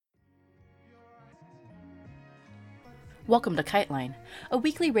Welcome to KiteLine, a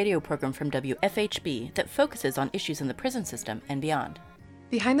weekly radio program from WFHB that focuses on issues in the prison system and beyond.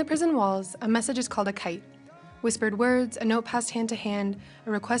 Behind the prison walls, a message is called a kite. Whispered words, a note passed hand to hand,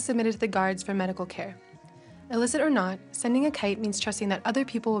 a request submitted to the guards for medical care. Illicit or not, sending a kite means trusting that other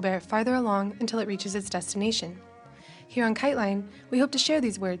people will bear it farther along until it reaches its destination. Here on KiteLine, we hope to share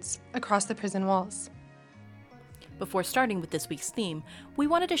these words across the prison walls. Before starting with this week's theme, we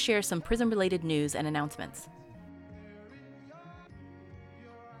wanted to share some prison-related news and announcements.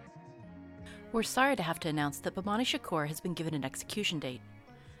 We're sorry to have to announce that Bomani Shakur has been given an execution date.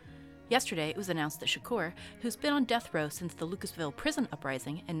 Yesterday, it was announced that Shakur, who's been on death row since the Lucasville prison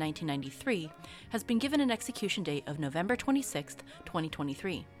uprising in 1993, has been given an execution date of November 26,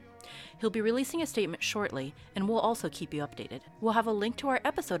 2023. He'll be releasing a statement shortly, and we'll also keep you updated. We'll have a link to our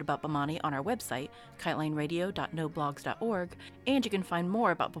episode about Bomani on our website, kitelineradio.noblogs.org, and you can find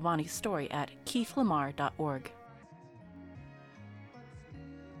more about Bomani's story at keithlamar.org.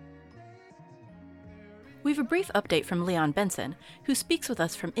 We have a brief update from Leon Benson, who speaks with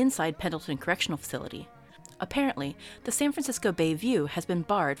us from inside Pendleton Correctional Facility. Apparently, the San Francisco Bay View has been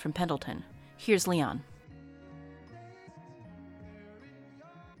barred from Pendleton. Here's Leon.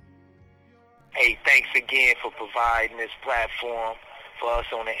 Hey, thanks again for providing this platform for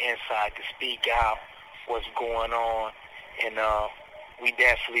us on the inside to speak out what's going on. And we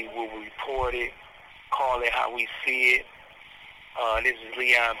definitely will report it, call it how we see it. This is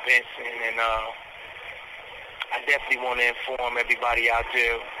Leon Benson, and I definitely want to inform everybody out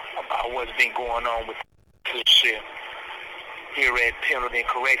there about what's been going on with the ship here at Pendleton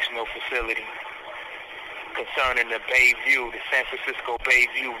Correctional Facility concerning the Bay View, the San Francisco Bay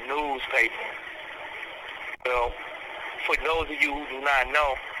View newspaper. Well, for those of you who do not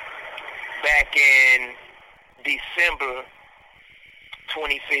know, back in December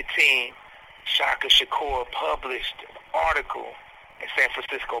 2015, Shaka Shakur published an article in San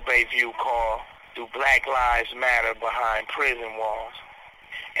Francisco Bay View called "Do Black Lives Matter Behind Prison Walls?"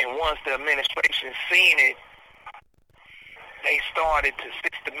 And once the administration seen it, they started to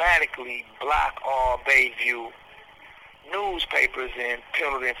systematically block all Bayview newspapers in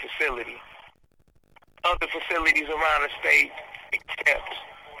Pendleton facility. Other facilities around the state, except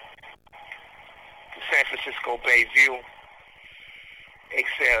the San Francisco Bayview,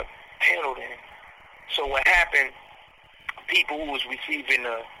 except Pendleton. So what happened, people who was receiving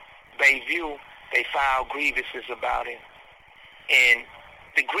the Bayview, they filed grievances about it. And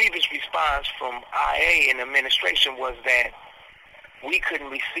the grievance response from IA and administration was that we couldn't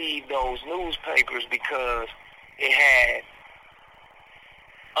receive those newspapers because it had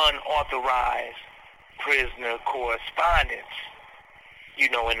unauthorized prisoner correspondence,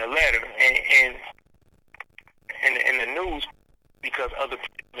 in the letter. And the news, because other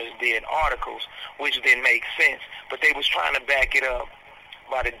prisoners did articles, which didn't make sense. But they was trying to back it up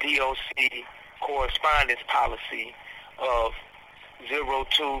by the DOC correspondence policy of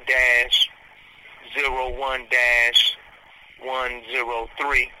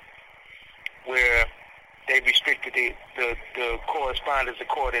 02-01-103, where they restricted the correspondence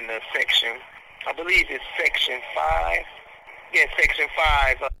according to section, I believe it's section 5. Yeah, section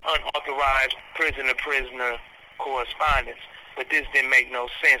 5, unauthorized prisoner-prisoner correspondence. But this didn't make no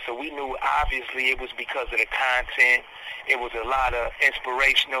sense, so we knew obviously it was because of the content. It was a lot of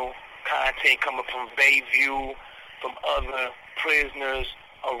inspirational content coming from Bayview, from other prisoners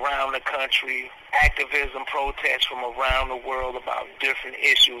around the country, activism, protests from around the world about different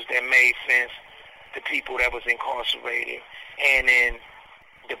issues that made sense to people that was incarcerated and in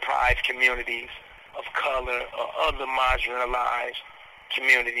deprived communities of color or other marginalized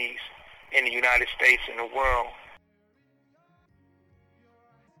communities in the United States and the world.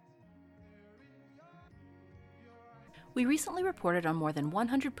 We recently reported on more than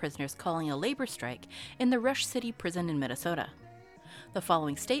 100 prisoners calling a labor strike in the Rush City Prison in Minnesota. The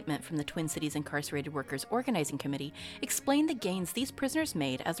following statement from the Twin Cities Incarcerated Workers Organizing Committee explained the gains these prisoners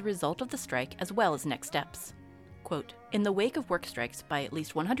made as a result of the strike as well as next steps. Quote, "In the wake of work strikes by at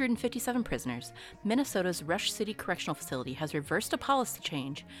least 157 prisoners, Minnesota's Rush City Correctional Facility has reversed a policy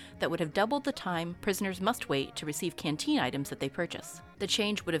change that would have doubled the time prisoners must wait to receive canteen items that they purchase. The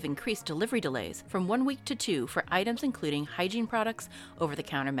change would have increased delivery delays from 1 week to 2 for items including hygiene products,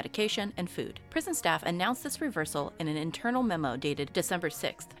 over-the-counter medication, and food. Prison staff announced this reversal in an internal memo dated December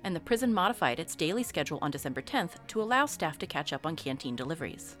 6th, and the prison modified its daily schedule on December 10th to allow staff to catch up on canteen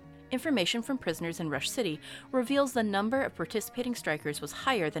deliveries. Information from prisoners in Rush City reveals the number of participating strikers was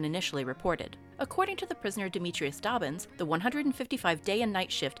higher than initially reported. According to the prisoner Demetrius Dobbins, the 155 day and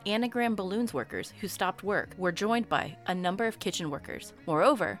night shift anagram balloons workers who stopped work were joined by a number of kitchen workers.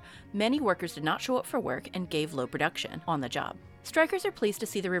 Moreover, many workers did not show up for work and gave low production on the job. Strikers are pleased to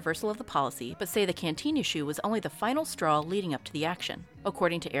see the reversal of the policy, but say the canteen issue was only the final straw leading up to the action.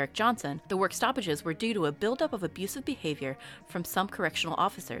 According to Eric Johnson, the work stoppages were due to a buildup of abusive behavior from some correctional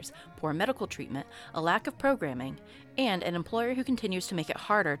officers, poor medical treatment, a lack of programming, and an employer who continues to make it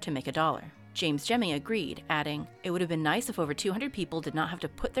harder to make a dollar. James Jemming agreed, adding, "It would have been nice if over 200 people did not have to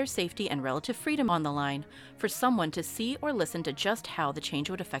put their safety and relative freedom on the line for someone to see or listen to just how the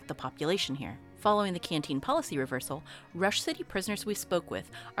change would affect the population here." Following the canteen policy reversal, Rush City prisoners we spoke with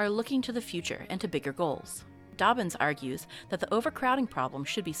are looking to the future and to bigger goals. Dobbins argues that the overcrowding problem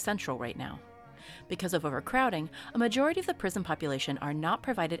should be central right now. Because of overcrowding, a majority of the prison population are not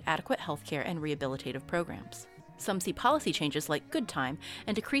provided adequate healthcare and rehabilitative programs. Some see policy changes like good time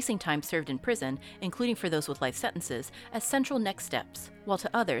and decreasing time served in prison, including for those with life sentences, as central next steps, while to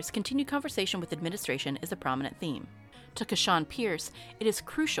others, continued conversation with administration is a prominent theme. To Kashawn Pierce, it is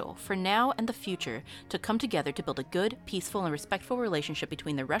crucial for now and the future to come together to build a good, peaceful, and respectful relationship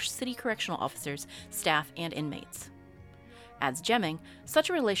between the Rush City correctional officers, staff, and inmates. Adds Jemming, such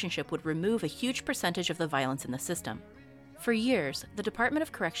a relationship would remove a huge percentage of the violence in the system. For years, the Department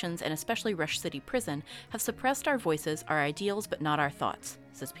of Corrections and especially Rush City Prison have suppressed our voices, our ideals, but not our thoughts,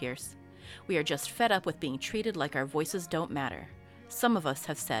 says Pierce. We are just fed up with being treated like our voices don't matter. Some of us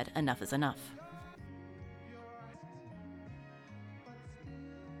have said enough is enough.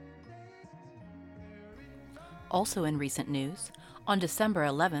 Also in recent news, on December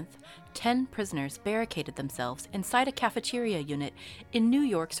 11th, 10 prisoners barricaded themselves inside a cafeteria unit in New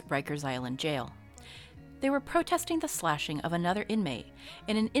York's Rikers Island jail. They were protesting the slashing of another inmate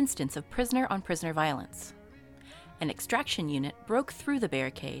in an instance of prisoner-on-prisoner violence. An extraction unit broke through the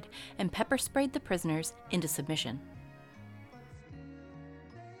barricade and pepper-sprayed the prisoners into submission.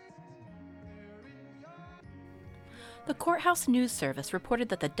 The Courthouse News Service reported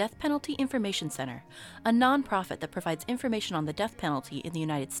that the Death Penalty Information Center, a nonprofit that provides information on the death penalty in the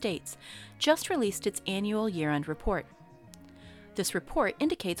United States, just released its annual year-end report. This report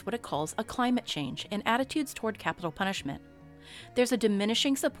indicates what it calls a climate change in attitudes toward capital punishment. There's a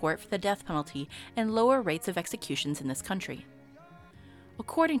diminishing support for the death penalty and lower rates of executions in this country.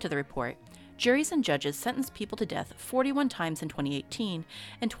 According to the report, juries and judges sentenced people to death 41 times in 2018,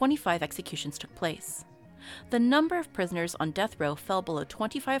 and 25 executions took place. The number of prisoners on death row fell below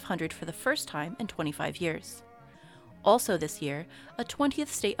 2,500 for the first time in 25 years. Also this year, a 20th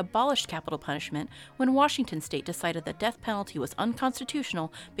state abolished capital punishment when Washington state decided the death penalty was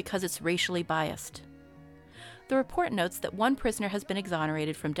unconstitutional because it's racially biased. The report notes that one prisoner has been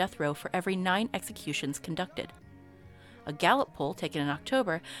exonerated from death row for every 9 executions conducted. A Gallup poll taken in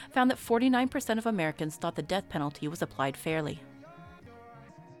October found that 49% of Americans thought the death penalty was applied fairly.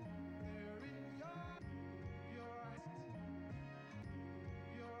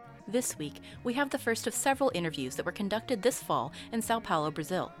 This week, we have the first of several interviews that were conducted this fall in Sao Paulo,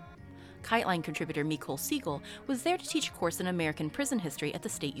 Brazil. KiteLine contributor Nicole Siegel was there to teach a course in American prison history at the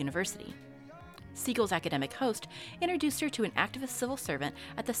State University. Siegel's academic host introduced her to an activist civil servant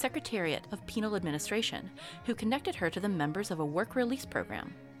at the Secretariat of Penal Administration, who connected her to the members of a work release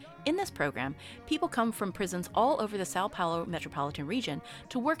program. In this program, people come from prisons all over the Sao Paulo metropolitan region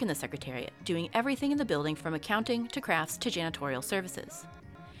to work in the Secretariat, doing everything in the building from accounting to crafts to janitorial services.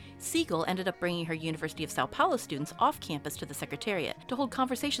 Siegel ended up bringing her University of Sao Paulo students off campus to the Secretariat to hold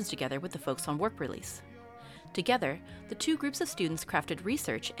conversations together with the folks on work release. Together, the two groups of students crafted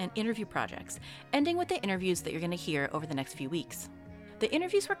research and interview projects, ending with the interviews that you're going to hear over the next few weeks. The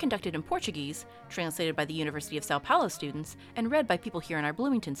interviews were conducted in Portuguese, translated by the University of Sao Paulo students, and read by people here in our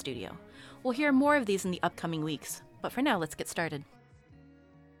Bloomington studio. We'll hear more of these in the upcoming weeks, but for now, let's get started.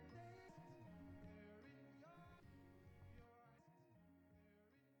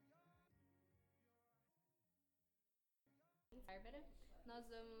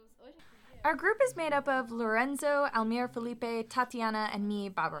 Our group is made up of Lorenzo, Almir, Felipe, Tatiana, and me,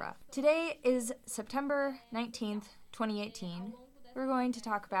 Barbara. Today is September 19th, 2018. We're going to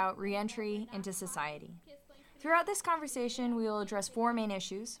talk about re-entry into society. Throughout this conversation, we will address 4 main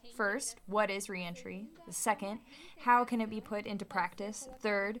issues. First, what is re-entry? The second, how can it be put into practice?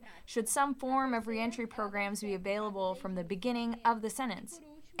 Third, should some form of re-entry programs be available from the beginning of the sentence?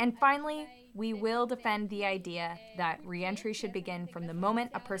 And finally, we will defend the idea that re-entry should begin from the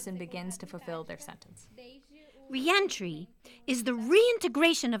moment a person begins to fulfill their sentence. Re-entry is the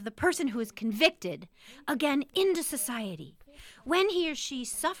reintegration of the person who is convicted again into society. When he or she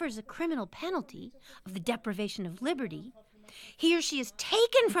suffers a criminal penalty of the deprivation of liberty, he or she is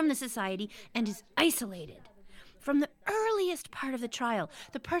taken from the society and is isolated. From the earliest part of the trial,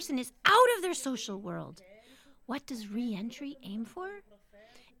 the person is out of their social world. What does re-entry aim for?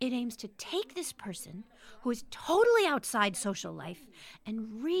 It aims to take this person who is totally outside social life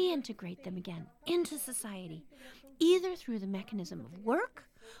and reintegrate them again into society, either through the mechanism of work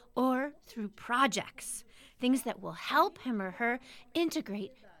or through projects, things that will help him or her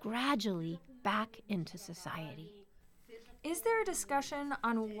integrate gradually back into society. Is there a discussion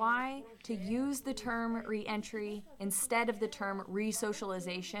on why to use the term re-entry instead of the term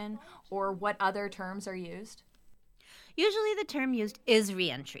re-socialization, or what other terms are used? Usually the term used is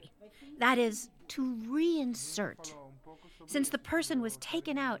re-entry. That is, to reinsert. Since the person was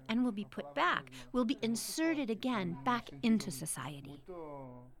taken out and will be put back, will be inserted again back into society.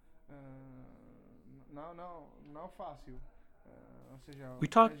 We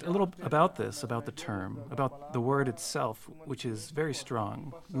talked a little about this, about the term, about the word itself, which is very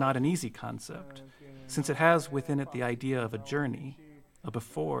strong, not an easy concept, since it has within it the idea of a journey, a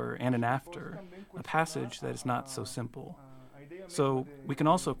before and an after, a passage that is not so simple. So we can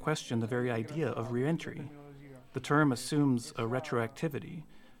also question the very idea of re-entry. The term assumes a retroactivity.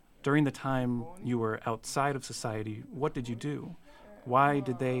 During the time you were outside of society, what did you do? Why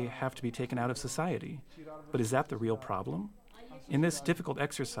did they have to be taken out of society? But is that the real problem? In this difficult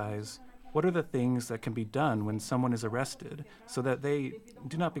exercise, what are the things that can be done when someone is arrested so that they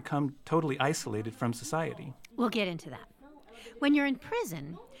do not become totally isolated from society? We'll get into that. When you're in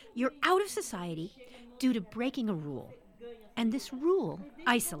prison, you're out of society due to breaking a rule, and this rule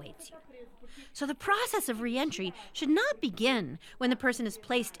isolates you. So the process of re-entry should not begin when the person is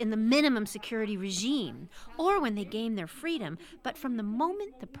placed in the minimum security regime or when they gain their freedom, but from the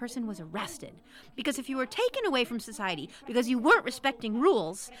moment the person was arrested. Because if you were taken away from society because you weren't respecting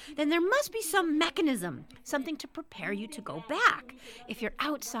rules, then there must be some mechanism, something to prepare you to go back. If you're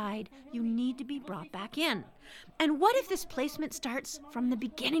outside, you need to be brought back in. And what if this placement starts from the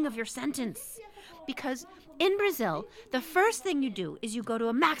beginning of your sentence? Because in Brazil, the first thing you do is you go to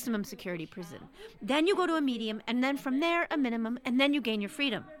a maximum security prison. Then you go to a medium, and then from there, a minimum, and then you gain your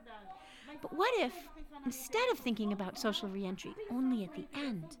freedom. But what if, instead of thinking about social reentry only at the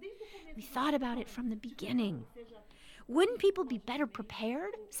end, we thought about it from the beginning? Wouldn't people be better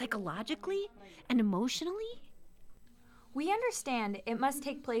prepared, psychologically and emotionally? We understand it must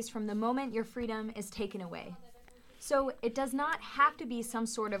take place from the moment your freedom is taken away. So it does not have to be some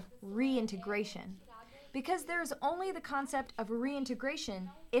sort of reintegration, because there's only the concept of reintegration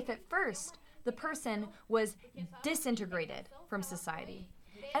if at first the person was disintegrated from society.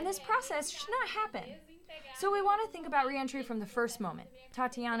 And this process should not happen. So we want to think about reentry from the first moment.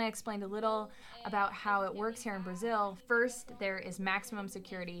 Tatiana explained a little about how it works here in Brazil. First, there is maximum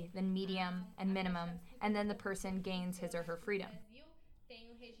security, then medium and minimum, and then the person gains his or her freedom.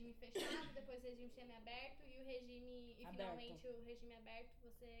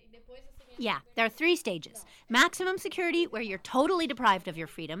 Yeah, there are 3 stages. Maximum security, where you're totally deprived of your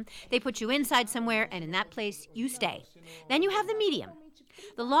freedom. They put you inside somewhere, and in that place, you stay. Then you have the medium.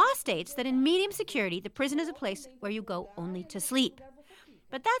 The law states that in medium security, the prison is a place where you go only to sleep.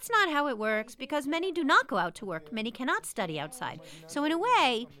 But that's not how it works, because many do not go out to work. Many cannot study outside. So in a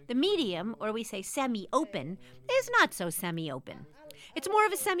way, the medium, or we say semi-open, is not so semi-open. It's more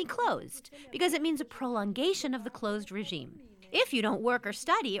of a semi-closed, because it means a prolongation of the closed regime. If you don't work or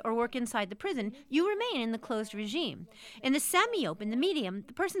study or work inside the prison, you remain in the closed regime. In the semi-open, the medium,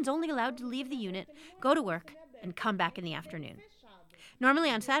 the person's only allowed to leave the unit, go to work, and come back in the afternoon.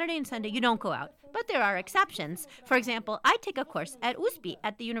 Normally on Saturday and Sunday, you don't go out, but there are exceptions. For example, I take a course at USP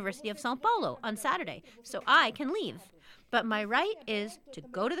at the University of São Paulo on Saturday, so I can leave. But my right is to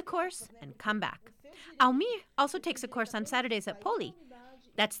go to the course and come back. Almir also takes a course on Saturdays at Poli.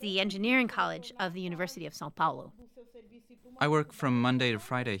 That's the engineering college of the University of São Paulo. I work from Monday to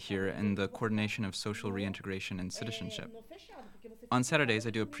Friday here in the coordination of social reintegration and citizenship. On Saturdays, I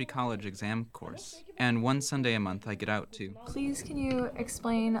do a pre-college exam course, and one Sunday a month I get out too. Please, can you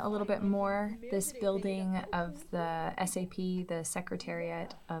explain a little bit more this building of the SAP, the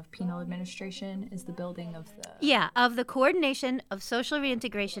Secretariat of Penal Administration, is the building of the... Yeah, of the Coordination of Social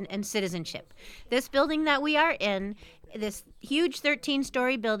Reintegration and Citizenship. This building that we are in, this huge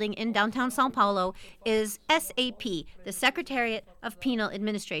 13-story building in downtown São Paulo, is SAP, the Secretariat of Penal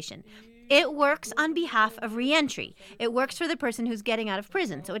Administration. It works on behalf of reentry. It works for the person who's getting out of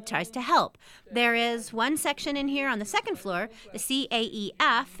prison, so it tries to help. There is one section in here on the second floor, the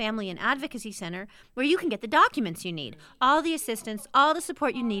CAEF, Family and Advocacy Center, where you can get the documents you need, all the assistance, all the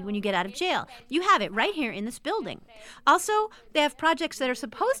support you need when you get out of jail. You have it right here in this building. Also, they have projects that are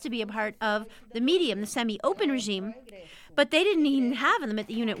supposed to be a part of the medium, the semi-open regime, but they didn't even have them at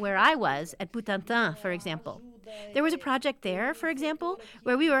the unit where I was, at Boutantin, for example. There was a project there, for example,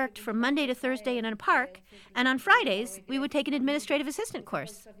 where we worked from Monday to Thursday in a park, and on Fridays, we would take an administrative assistant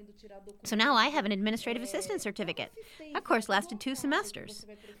course. So now I have an administrative assistant certificate. That course lasted 2 semesters.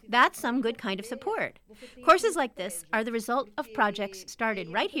 That's some good kind of support. Courses like this are the result of projects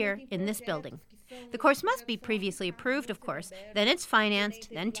started right here in this building. The course must be previously approved, of course. Then it's financed,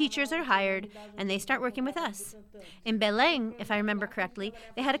 then teachers are hired, and they start working with us. In Belém, if I remember correctly,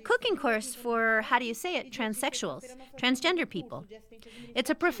 they had a cooking course for, transsexuals, transgender people. It's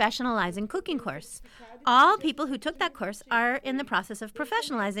a professionalizing cooking course. All people who took that course are in the process of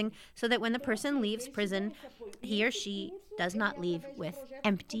professionalizing so that when the person leaves prison, he or she does not leave with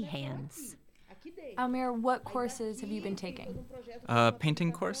empty hands. Almir, what courses have you been taking?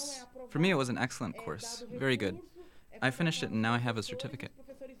 Painting course. For me, it was an excellent course. Very good. I finished it and now I have a certificate.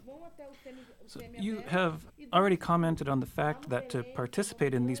 So you have already commented on the fact that to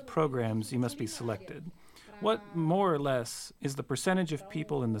participate in these programs, you must be selected. What, more or less, is the percentage of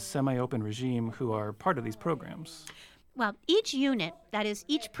people in the semi-open regime who are part of these programs? Well, each unit, that is,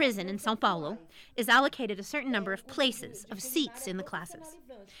 each prison in São Paulo, is allocated a certain number of places, of seats in the classes.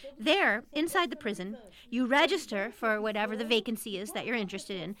 There, inside the prison, you register for whatever the vacancy is that you're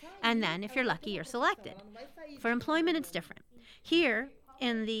interested in, and then, if you're lucky, you're selected. For employment, it's different. Here,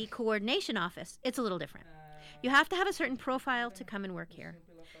 in the coordination office, it's a little different. You have to have a certain profile to come and work here.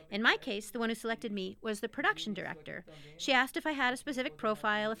 In my case, the one who selected me was the production director. She asked if I had a specific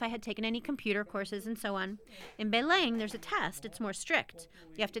profile, if I had taken any computer courses, and so on. In Belém, there's a test. It's more strict.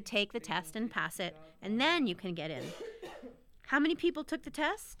 You have to take the test and pass it, and then you can get in. How many people took the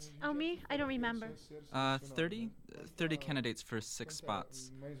test, Almir? I don't remember. 30 candidates for 6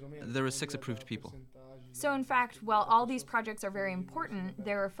 spots. There were 6 approved people. So in fact, while all these projects are very important,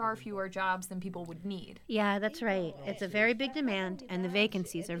 there are far fewer jobs than people would need. Yeah, that's right. It's a very big demand, and the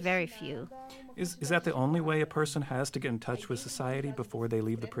vacancies are very few. Is that the only way a person has to get in touch with society before they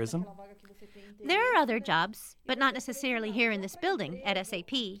leave the prison? There are other jobs, but not necessarily here in this building at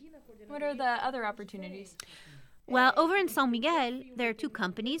SAP. What are the other opportunities? Well, over in São Miguel, there are 2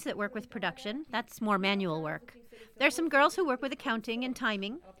 companies that work with production. That's more manual work. There are some girls who work with accounting and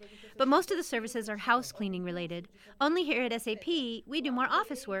timing, but most of the services are house cleaning related. Only here at SAP, we do more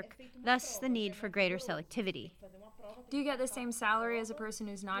office work, thus the need for greater selectivity. Do you get the same salary as a person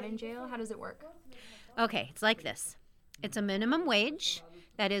who's not in jail? How does it work? Okay, it's like this. It's a minimum wage.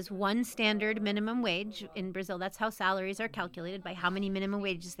 That is one standard minimum wage. In Brazil, that's how salaries are calculated, by how many minimum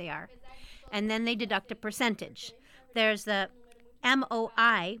wages they are. And then they deduct a percentage. There's the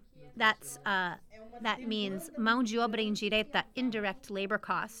MOI, that means mão de obra indireta, indirect labor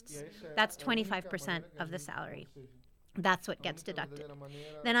costs. That's 25% of the salary. That's what gets deducted.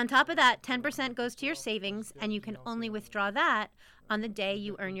 Then on top of that, 10% goes to your savings, and you can only withdraw that on the day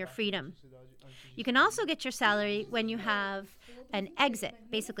you earn your freedom. You can also get your salary when you have an exit,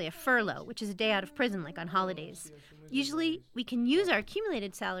 basically a furlough, which is a day out of prison, like on holidays. Usually, we can use our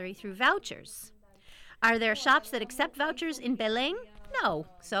accumulated salary through vouchers. Are there shops that accept vouchers in Belém? No.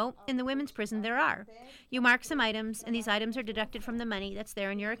 So, in the women's prison, there are. You mark some items, and these items are deducted from the money that's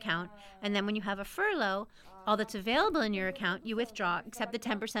there in your account. And then when you have a furlough, all that's available in your account, you withdraw, except the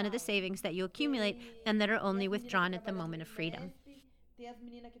 10% of the savings that you accumulate and that are only withdrawn at the moment of freedom.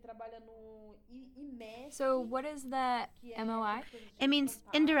 So what is the MOI? It means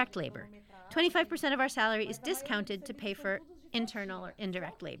indirect labor. 25% of our salary is discounted to pay for internal or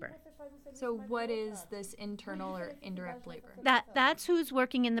indirect labor. So what is this internal or indirect labor? That's who's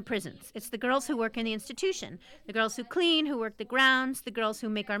working in the prisons. It's the girls who work in the institution, the girls who clean, who work the grounds, the girls who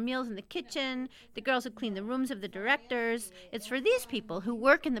make our meals in the kitchen, the girls who clean the rooms of the directors. It's for these people who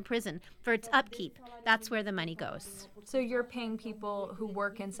work in the prison, for its upkeep. That's where the money goes. So you're paying people who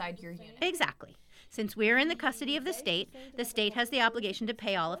work inside your unit? Exactly. Since we're in the custody of the state has the obligation to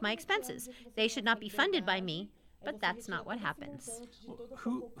pay all of my expenses. They should not be funded by me, but that's not what happens.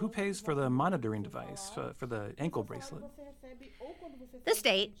 Who pays for the monitoring device, for the ankle bracelet? The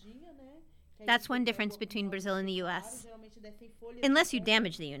state. That's one difference between Brazil and the U.S. Unless you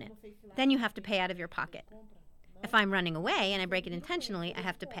damage the unit, then you have to pay out of your pocket. If I'm running away and I break it intentionally, I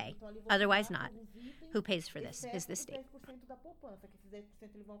have to pay. Otherwise not. Who pays for this is the state.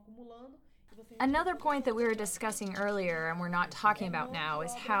 Another point that we were discussing earlier and we're not talking about now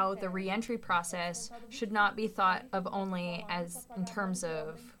is how the reentry process should not be thought of only as in terms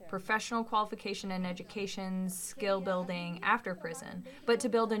of professional qualification and education, skill building after prison, but to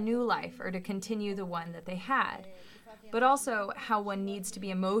build a new life or to continue the one that they had, but also how one needs to be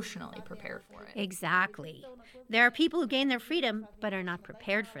emotionally prepared for it. Exactly. There are people who gain their freedom but are not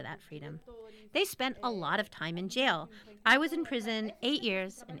prepared for that freedom. They spent a lot of time in jail. I was in prison 8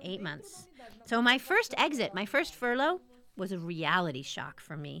 years and 8 months. So my first exit, my first furlough, was a reality shock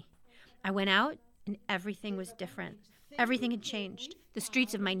for me. I went out and everything was different. Everything had changed. The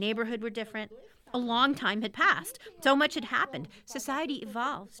streets of my neighborhood were different. A long time had passed. So much had happened. Society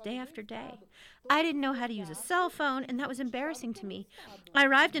evolves day after day. I didn't know how to use a cell phone, and that was embarrassing to me. I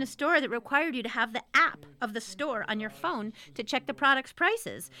arrived in a store that required you to have the app of the store on your phone to check the product's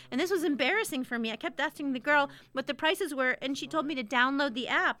prices. And this was embarrassing for me. I kept asking the girl what the prices were, and she told me to download the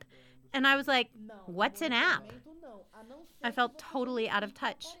app. And I was like, what's an app? I felt totally out of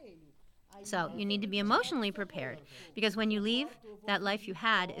touch. So you need to be emotionally prepared, because when you leave, that life you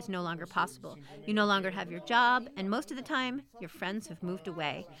had is no longer possible. You no longer have your job, and most of the time, your friends have moved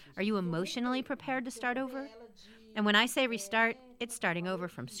away. Are you emotionally prepared to start over? And when I say restart, it's starting over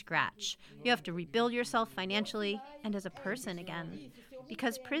from scratch. You have to rebuild yourself financially and as a person again,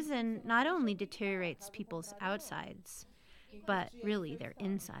 because prison not only deteriorates people's outsides, but really their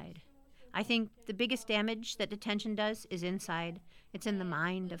inside. I think the biggest damage that detention does is inside. It's in the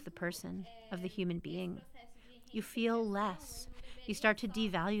mind of the person, of the human being. You feel less. You start to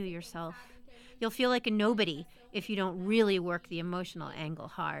devalue yourself. You'll feel like a nobody if you don't really work the emotional angle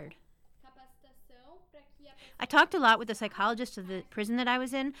hard. I talked a lot with the psychologist of the prison that I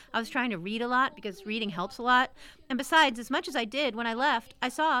was in. I was trying to read a lot because reading helps a lot. And besides, as much as I did when I left, I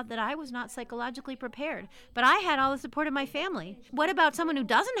saw that I was not psychologically prepared. But I had all the support of my family. What about someone who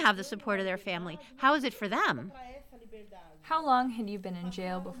doesn't have the support of their family? How is it for them? How long had you been in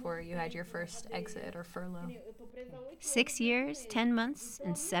jail before you had your first exit or furlough? 6 years, 10 months,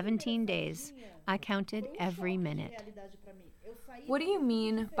 and 17 days. I counted every minute. What do you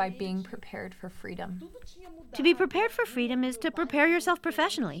mean by being prepared for freedom? To be prepared for freedom is to prepare yourself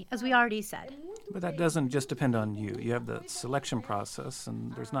professionally, as we already said. But that doesn't just depend on you. You have the selection process,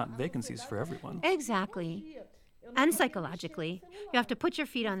 and there's not vacancies for everyone. Exactly. And psychologically, you have to put your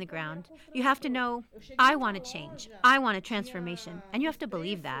feet on the ground. You have to know, I want to change. I want a transformation. And you have to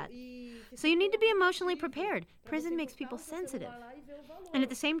believe that. So you need to be emotionally prepared. Prison makes people sensitive. And at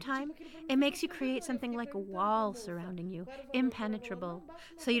the same time, it makes you create something like a wall surrounding you, impenetrable,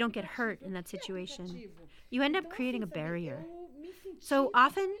 so you don't get hurt in that situation. You end up creating a barrier. So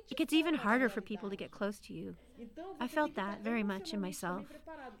often, it gets even harder for people to get close to you. I felt that very much in myself.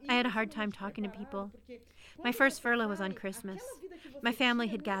 I had a hard time talking to people. My first furlough was on Christmas. My family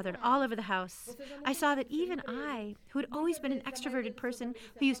had gathered all over the house. I saw that even I, who had always been an extroverted person,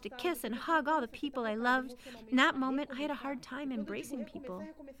 who used to kiss and hug all the people I loved, in that moment I had a hard time embracing people.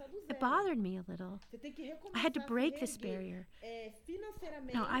 It bothered me a little. I had to break this barrier.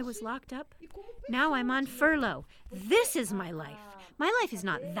 Now I was locked up. Now I'm on furlough. This is my life. My life is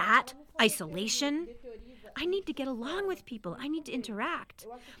not that isolation. I need to get along with people. I need to interact.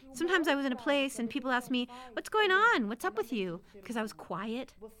 Sometimes I was in a place and people asked me, what's going on? What's up with you? Because I was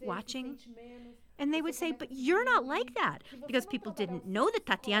quiet, watching. And they would say, but you're not like that. Because people didn't know the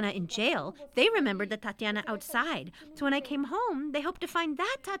Tatiana in jail. They remembered the Tatiana outside. So when I came home, they hoped to find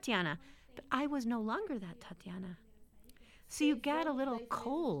that Tatiana. But I was no longer that Tatiana. So you get a little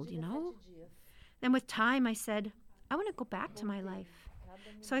cold, you know? Then with time, I said, I want to go back to my life.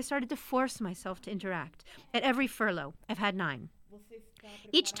 So I started to force myself to interact. At every furlough, I've had 9.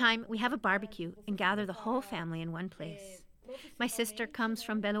 Each time, we have a barbecue and gather the whole family in one place. My sister comes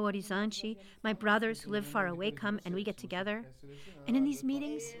from Belo Horizonte. My brothers who live far away come, and we get together. And in these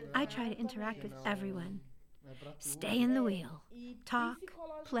meetings, I try to interact with everyone. Stay in the wheel. Talk,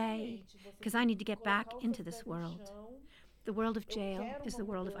 play, because I need to get back into this world. The world of jail is the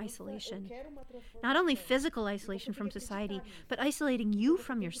world of isolation. Not only physical isolation from society, but isolating you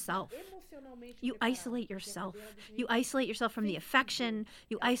from yourself. You isolate yourself. You isolate yourself from the affection.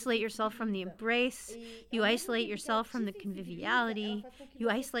 You isolate yourself from the embrace. You isolate yourself from the conviviality.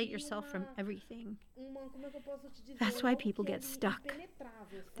 You isolate yourself from everything. That's why people get stuck.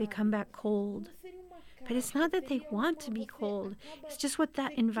 They come back cold. But it's not that they want to be cold. It's just what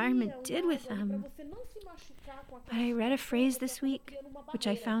that environment did with them. But I read a phrase this week, which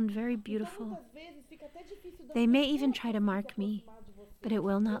I found very beautiful. They may even try to mark me, but it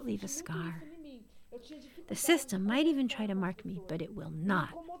will not leave a scar. The system might even try to mark me, but it will not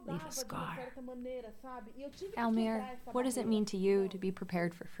leave a scar. Almir, what does it mean to you to be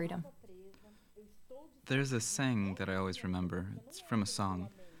prepared for freedom? There's a saying that I always remember. It's from a song.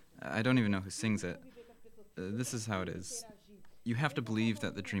 I don't even know who sings it. This is how it is. You have to believe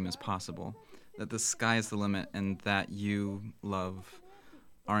that the dream is possible, that the sky is the limit, and that you, love,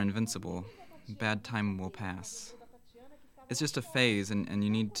 are invincible. Bad time will pass. It's just a phase, and you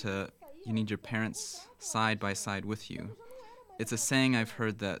need your parents side by side with you. It's a saying I've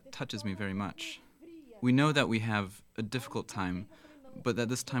heard that touches me very much. We know that we have a difficult time, but that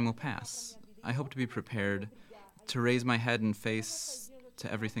this time will pass. I hope to be prepared to raise my head and face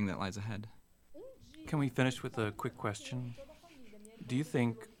to everything that lies ahead. Can we finish with a quick question? Do you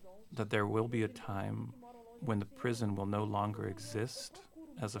think that there will be a time when the prison will no longer exist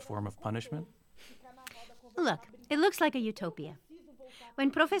as a form of punishment? Look, it looks like a utopia.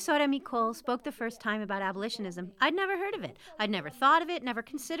 When Professora Micol spoke the first time about abolitionism, I'd never heard of it. I'd never thought of it, never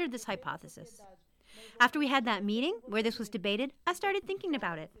considered this hypothesis. After we had that meeting where this was debated, I started thinking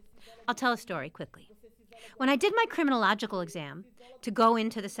about it. I'll tell a story quickly. When I did my criminological exam, to go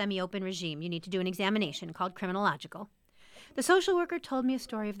into the semi-open regime, you need to do an examination called criminological. The social worker told me a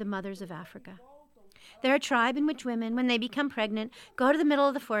story of the mothers of Africa. They're a tribe in which women, when they become pregnant, go to the middle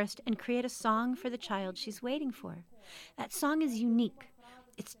of the forest and create a song for the child she's waiting for. That song is unique.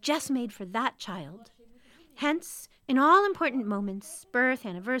 It's just made for that child. Hence, in all important moments, birth,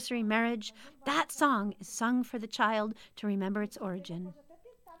 anniversary, marriage, that song is sung for the child to remember its origin.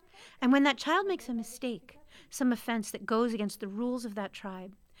 And when that child makes a mistake, some offense that goes against the rules of that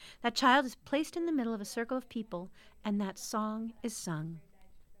tribe, that child is placed in the middle of a circle of people, and that song is sung.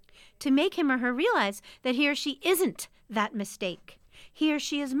 To make him or her realize that he or she isn't that mistake. He or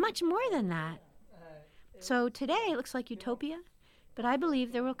she is much more than that. So today it looks like utopia, but I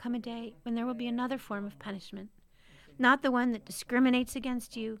believe there will come a day when there will be another form of punishment. Not the one that discriminates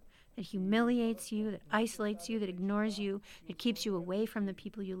against you, that humiliates you, that isolates you, that ignores you, that keeps you away from the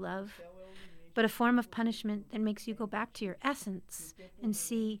people you love, but a form of punishment that makes you go back to your essence and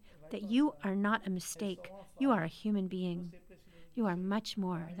see that you are not a mistake. You are a human being. You are much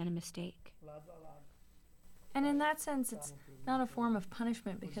more than a mistake. And in that sense, it's not a form of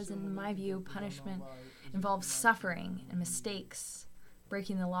punishment because, in my view, punishment involves suffering and mistakes,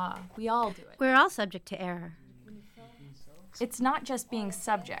 breaking the law. We all do it. We're all subject to error. It's not just being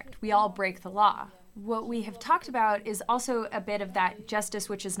subject. We all break the law. What we have talked about is also a bit of that justice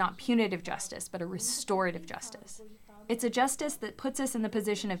which is not punitive justice, but a restorative justice. It's a justice that puts us in the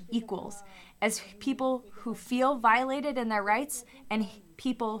position of equals, as people who feel violated in their rights and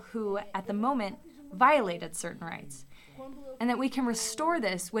people who, at the moment, violated certain rights. And that we can restore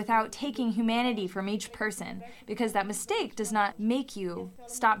this without taking humanity from each person, because that mistake does not make you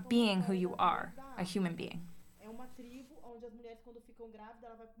stop being who you are, a human being.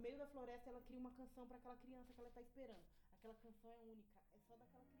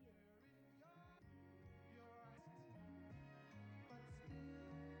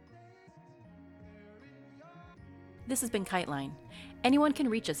 This has been KiteLine. Anyone can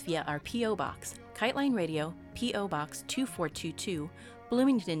reach us via our P.O. Box, KiteLine Radio, P.O. Box 2422,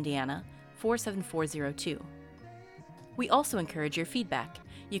 Bloomington, Indiana, 47402. We also encourage your feedback.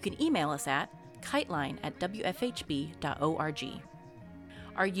 You can email us at kiteline@wfhb.org.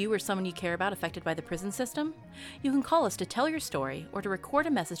 Are you or someone you care about affected by the prison system? You can call us to tell your story or to record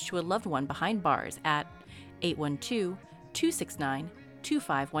a message to a loved one behind bars at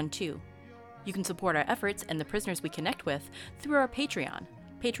 812-269-2512. You can support our efforts and the prisoners we connect with through our Patreon,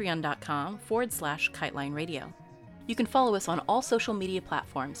 patreon.com/KiteLine Radio. You can follow us on all social media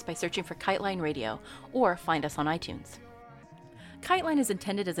platforms by searching for KiteLine Radio or find us on iTunes. KiteLine is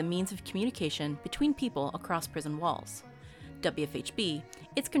intended as a means of communication between people across prison walls. WFHB,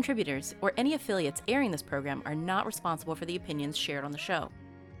 its contributors, or any affiliates airing this program are not responsible for the opinions shared on the show.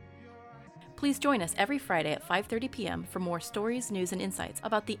 Please join us every Friday at 5:30 p.m. for more stories, news, and insights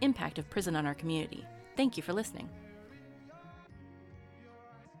about the impact of prison on our community. Thank you for listening.